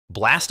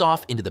Blast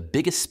off into the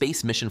biggest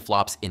space mission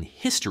flops in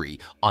history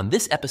on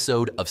this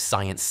episode of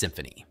Science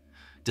Symphony.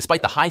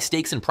 Despite the high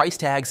stakes and price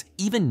tags,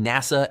 even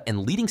NASA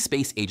and leading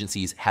space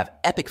agencies have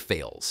epic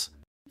fails.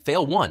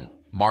 Fail 1,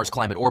 Mars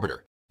Climate Orbiter.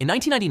 In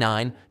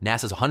 1999,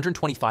 NASA's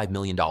 $125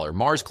 million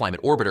Mars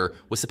Climate Orbiter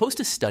was supposed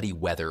to study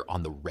weather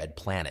on the red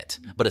planet.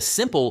 But a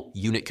simple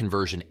unit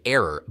conversion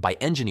error by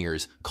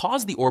engineers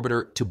caused the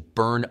orbiter to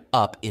burn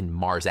up in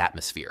Mars'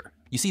 atmosphere.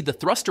 You see, the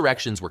thrust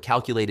directions were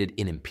calculated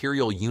in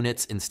imperial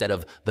units instead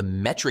of the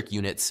metric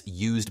units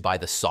used by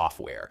the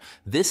software.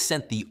 This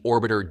sent the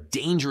orbiter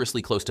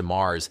dangerously close to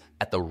Mars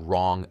at the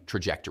wrong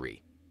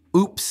trajectory.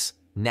 Oops,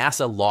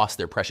 NASA lost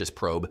their precious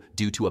probe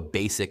due to a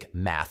basic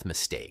math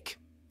mistake.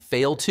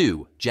 Fail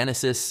 2,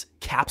 Genesis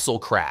capsule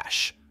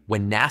crash.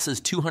 When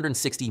NASA's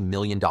 $260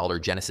 million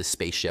Genesis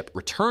spaceship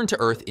returned to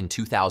Earth in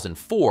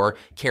 2004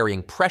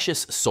 carrying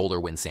precious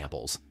solar wind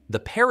samples, the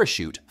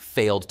parachute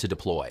failed to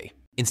deploy.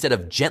 Instead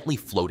of gently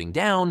floating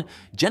down,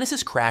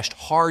 Genesis crashed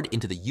hard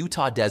into the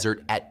Utah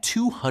desert at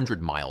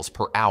 200 miles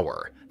per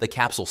hour. The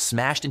capsule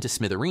smashed into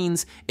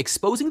smithereens,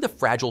 exposing the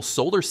fragile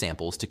solar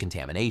samples to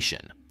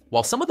contamination.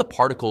 While some of the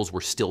particles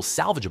were still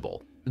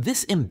salvageable,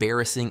 this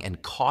embarrassing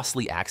and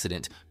costly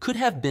accident could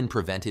have been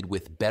prevented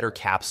with better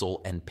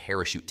capsule and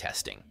parachute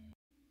testing.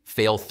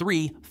 Fail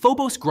 3,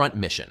 Phobos-Grunt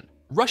mission.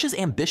 Russia's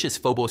ambitious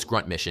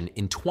Phobos-Grunt mission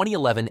in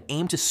 2011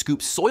 aimed to scoop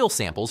soil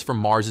samples from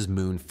Mars's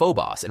moon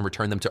Phobos and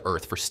return them to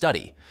Earth for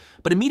study.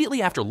 But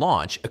immediately after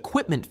launch,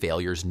 equipment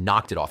failures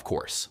knocked it off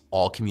course.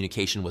 All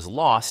communication was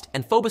lost,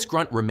 and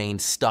Phobos-Grunt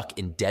remained stuck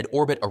in dead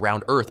orbit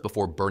around Earth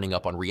before burning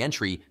up on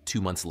re-entry 2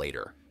 months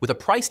later. With a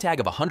price tag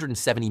of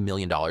 $170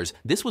 million,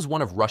 this was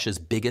one of Russia's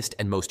biggest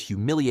and most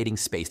humiliating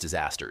space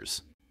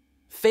disasters.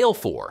 Fail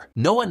 4,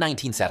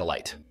 NOAA-19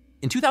 satellite.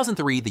 In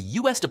 2003, the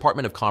U.S.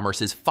 Department of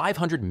Commerce's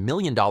 $500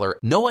 million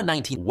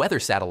NOAA-19 weather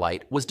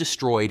satellite was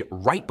destroyed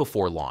right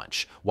before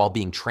launch. While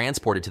being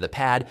transported to the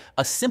pad,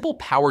 a simple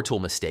power tool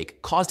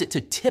mistake caused it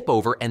to tip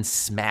over and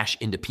smash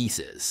into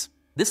pieces.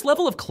 This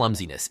level of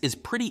clumsiness is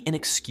pretty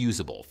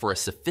inexcusable for a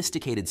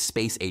sophisticated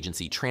space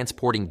agency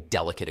transporting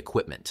delicate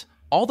equipment.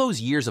 All those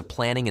years of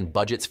planning and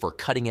budgets for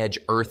cutting-edge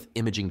Earth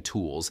imaging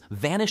tools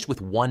vanished with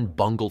one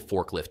bungled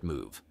forklift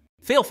move.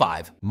 Fail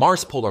 5,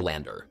 Mars Polar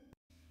Lander.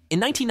 In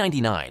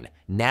 1999,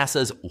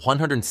 NASA's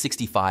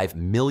 $165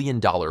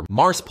 million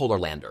Mars Polar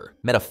Lander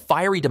met a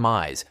fiery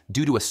demise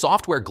due to a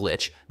software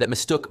glitch that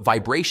mistook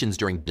vibrations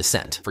during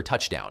descent for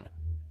touchdown.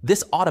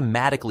 This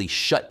automatically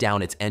shut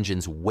down its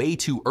engines way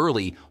too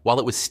early while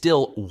it was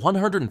still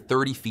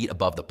 130 feet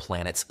above the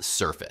planet's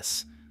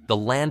surface. The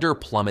lander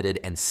plummeted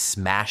and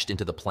smashed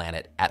into the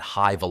planet at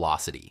high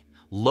velocity.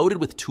 Loaded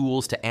with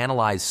tools to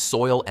analyze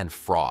soil and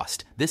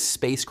frost, this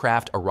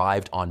spacecraft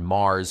arrived on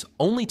Mars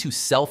only to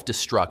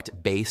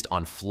self-destruct based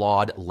on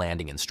flawed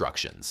landing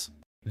instructions.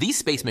 These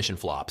space mission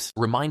flops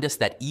remind us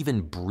that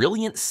even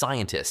brilliant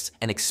scientists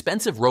and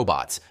expensive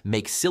robots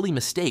make silly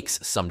mistakes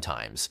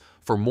sometimes.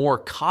 For more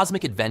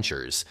cosmic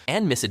adventures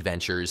and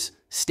misadventures,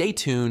 stay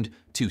tuned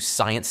to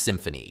Science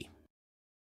Symphony.